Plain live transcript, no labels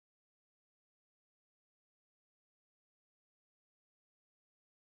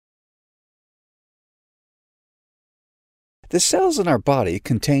The cells in our body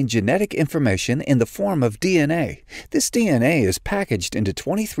contain genetic information in the form of DNA. This DNA is packaged into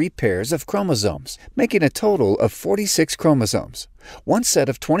 23 pairs of chromosomes, making a total of 46 chromosomes. One set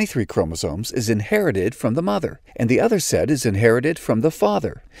of 23 chromosomes is inherited from the mother, and the other set is inherited from the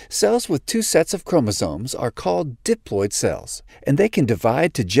father. Cells with two sets of chromosomes are called diploid cells, and they can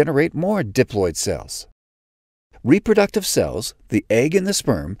divide to generate more diploid cells. Reproductive cells, the egg and the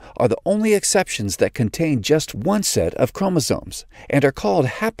sperm, are the only exceptions that contain just one set of chromosomes and are called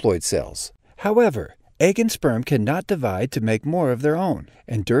haploid cells. However, egg and sperm cannot divide to make more of their own,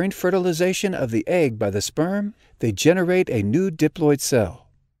 and during fertilization of the egg by the sperm, they generate a new diploid cell.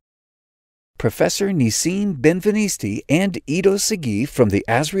 Professor Nissim Benvenisti and Ido Sagi from the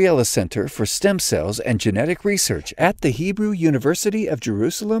Azriela Center for Stem Cells and Genetic Research at the Hebrew University of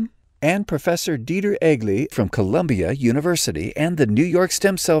Jerusalem and Professor Dieter Egli from Columbia University and the New York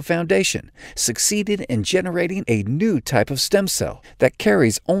Stem Cell Foundation succeeded in generating a new type of stem cell that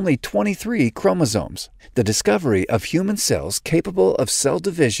carries only 23 chromosomes. The discovery of human cells capable of cell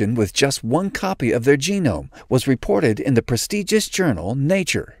division with just one copy of their genome was reported in the prestigious journal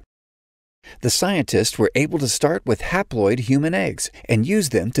Nature. The scientists were able to start with haploid human eggs and use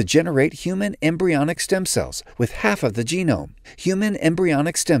them to generate human embryonic stem cells with half of the genome. Human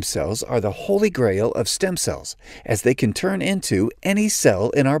embryonic stem cells are the holy grail of stem cells, as they can turn into any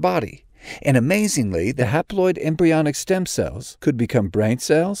cell in our body. And amazingly, the haploid embryonic stem cells could become brain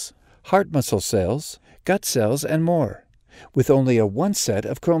cells, heart muscle cells, gut cells, and more, with only one set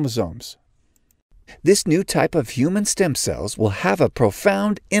of chromosomes. This new type of human stem cells will have a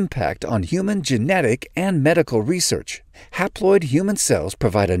profound impact on human genetic and medical research. Haploid human cells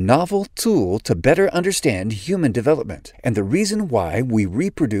provide a novel tool to better understand human development and the reason why we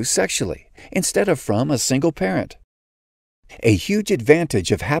reproduce sexually, instead of from a single parent. A huge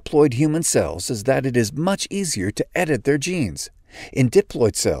advantage of haploid human cells is that it is much easier to edit their genes. In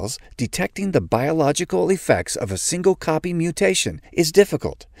diploid cells, detecting the biological effects of a single copy mutation is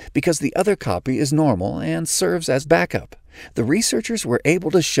difficult because the other copy is normal and serves as backup. The researchers were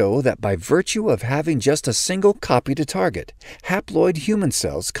able to show that by virtue of having just a single copy to target, haploid human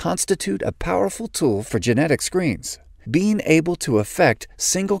cells constitute a powerful tool for genetic screens. Being able to affect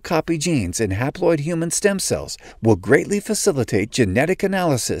single-copy genes in haploid human stem cells will greatly facilitate genetic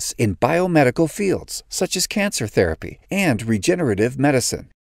analysis in biomedical fields, such as cancer therapy and regenerative medicine.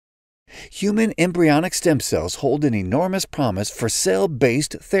 Human embryonic stem cells hold an enormous promise for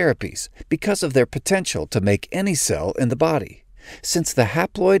cell-based therapies because of their potential to make any cell in the body. Since the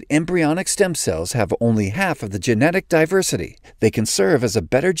haploid embryonic stem cells have only half of the genetic diversity, they can serve as a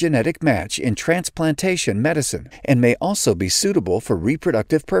better genetic match in transplantation medicine and may also be suitable for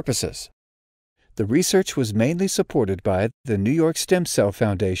reproductive purposes. The research was mainly supported by the New York Stem Cell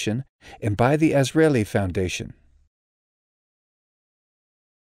Foundation and by the Azrieli Foundation.